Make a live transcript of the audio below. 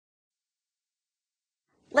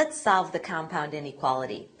Let's solve the compound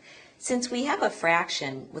inequality. Since we have a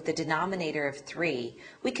fraction with a denominator of 3,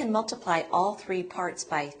 we can multiply all three parts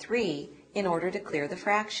by 3 in order to clear the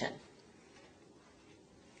fraction.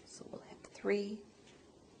 So we'll have 3,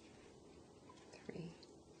 3,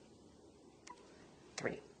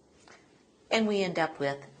 3. And we end up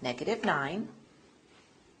with negative 9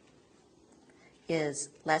 is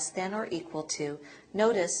less than or equal to,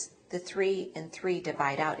 notice the 3 and 3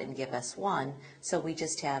 divide out and give us 1, so we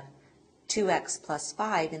just have 2x plus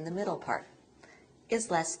 5 in the middle part, is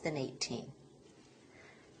less than 18.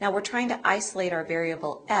 Now we're trying to isolate our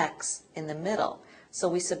variable x in the middle, so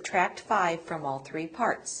we subtract 5 from all three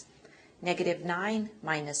parts. Negative 9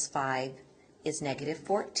 minus 5 is negative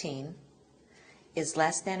 14, is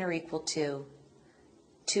less than or equal to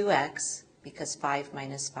 2x, because 5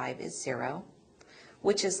 minus 5 is 0,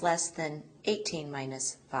 which is less than 18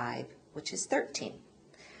 minus 5, which is 13.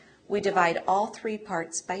 We divide all three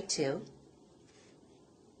parts by 2,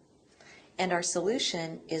 and our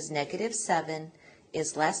solution is negative 7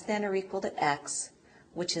 is less than or equal to x,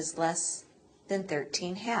 which is less than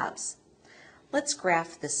 13 halves. Let's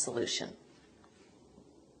graph this solution.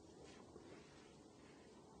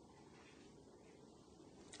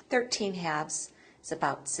 (13 halves) is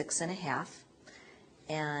about 6.5,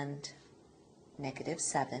 and negative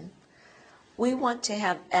 7. We want to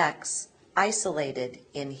have x isolated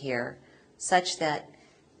in here such that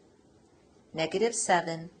negative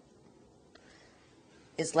 7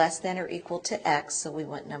 is less than or equal to x, so we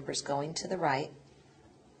want numbers going to the right,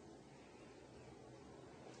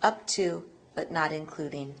 up to but not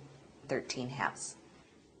including 13 halves.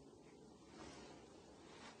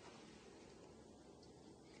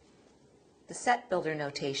 The set builder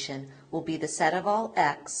notation will be the set of all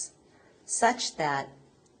x such that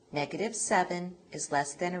negative 7 is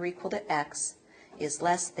less than or equal to x is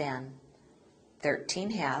less than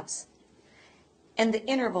 13 halves. And the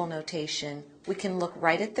interval notation, we can look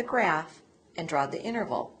right at the graph and draw the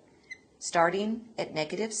interval, starting at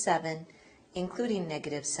negative 7, including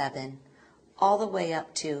negative 7, all the way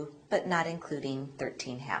up to, but not including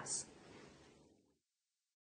 13 halves.